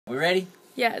We ready?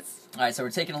 Yes. All right, so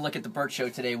we're taking a look at the Bert Show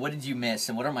today. What did you miss,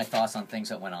 and what are my thoughts on things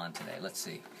that went on today? Let's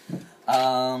see.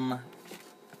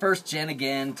 First, Jen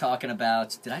again talking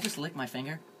about... Did I just lick my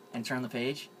finger and turn the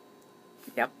page?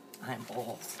 Yep. I'm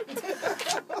old.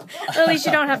 At least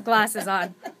you don't have glasses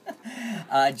on.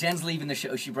 Jen's leaving the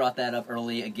show. She brought that up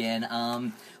early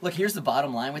again. Look, here's the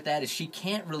bottom line with that, is she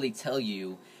can't really tell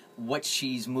you what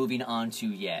she's moving on to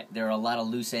yet. There are a lot of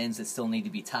loose ends that still need to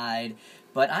be tied,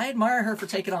 but I admire her for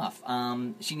taking off.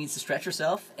 She needs to stretch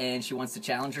herself, and she wants to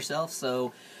challenge herself,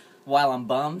 so while I'm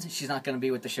bummed she's not going to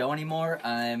be with the show anymore,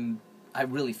 I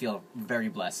really feel very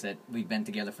blessed that we've been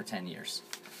together for 10 years.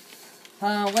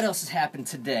 What else has happened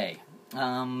today?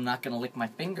 I'm not going to lick my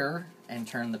finger and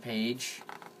turn the page.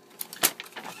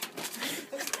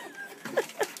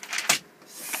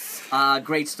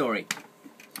 Great story.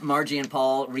 Margie and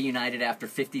Paul reunited after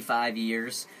 55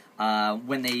 years.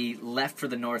 When they left for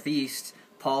the Northeast,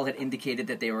 Paul had indicated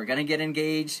that they were going to get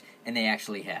engaged, and they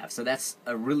actually have. So that's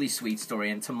a really sweet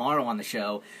story. And tomorrow on the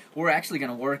show, we're actually going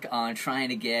to work on trying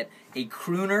to get a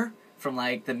crooner from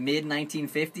like the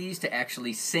mid-1950s to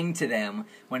actually sing to them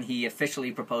when he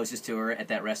officially proposes to her at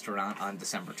that restaurant on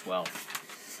December 12th.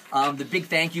 The big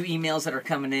thank you emails that are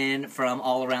coming in from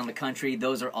all around the country,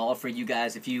 those are all for you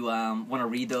guys. If you want to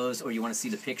read those or you want to see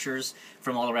the pictures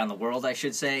from all around the world, I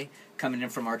should say, coming in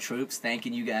from our troops,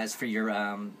 thanking you guys for your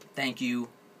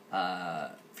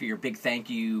for your big thank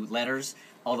you letters.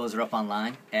 All those are up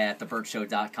online at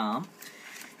thebertshow.com.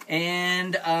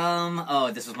 And,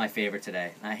 oh, this was my favorite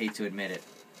today. I hate to admit it.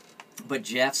 But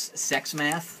Jeff's sex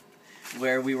math,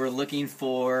 where we were looking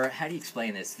for, how do you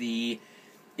explain this?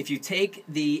 If you take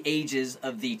the ages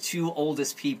of the two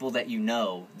oldest people that you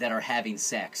know that are having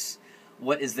sex,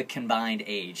 what is the combined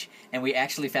age? And we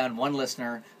actually found one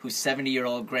listener whose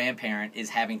 70-year-old grandparent is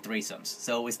having threesomes.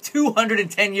 So it was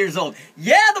 210 years old.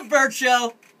 Yeah, the Bert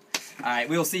Show! All right,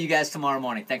 we will see you guys tomorrow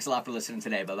morning. Thanks a lot for listening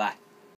today. Bye-bye.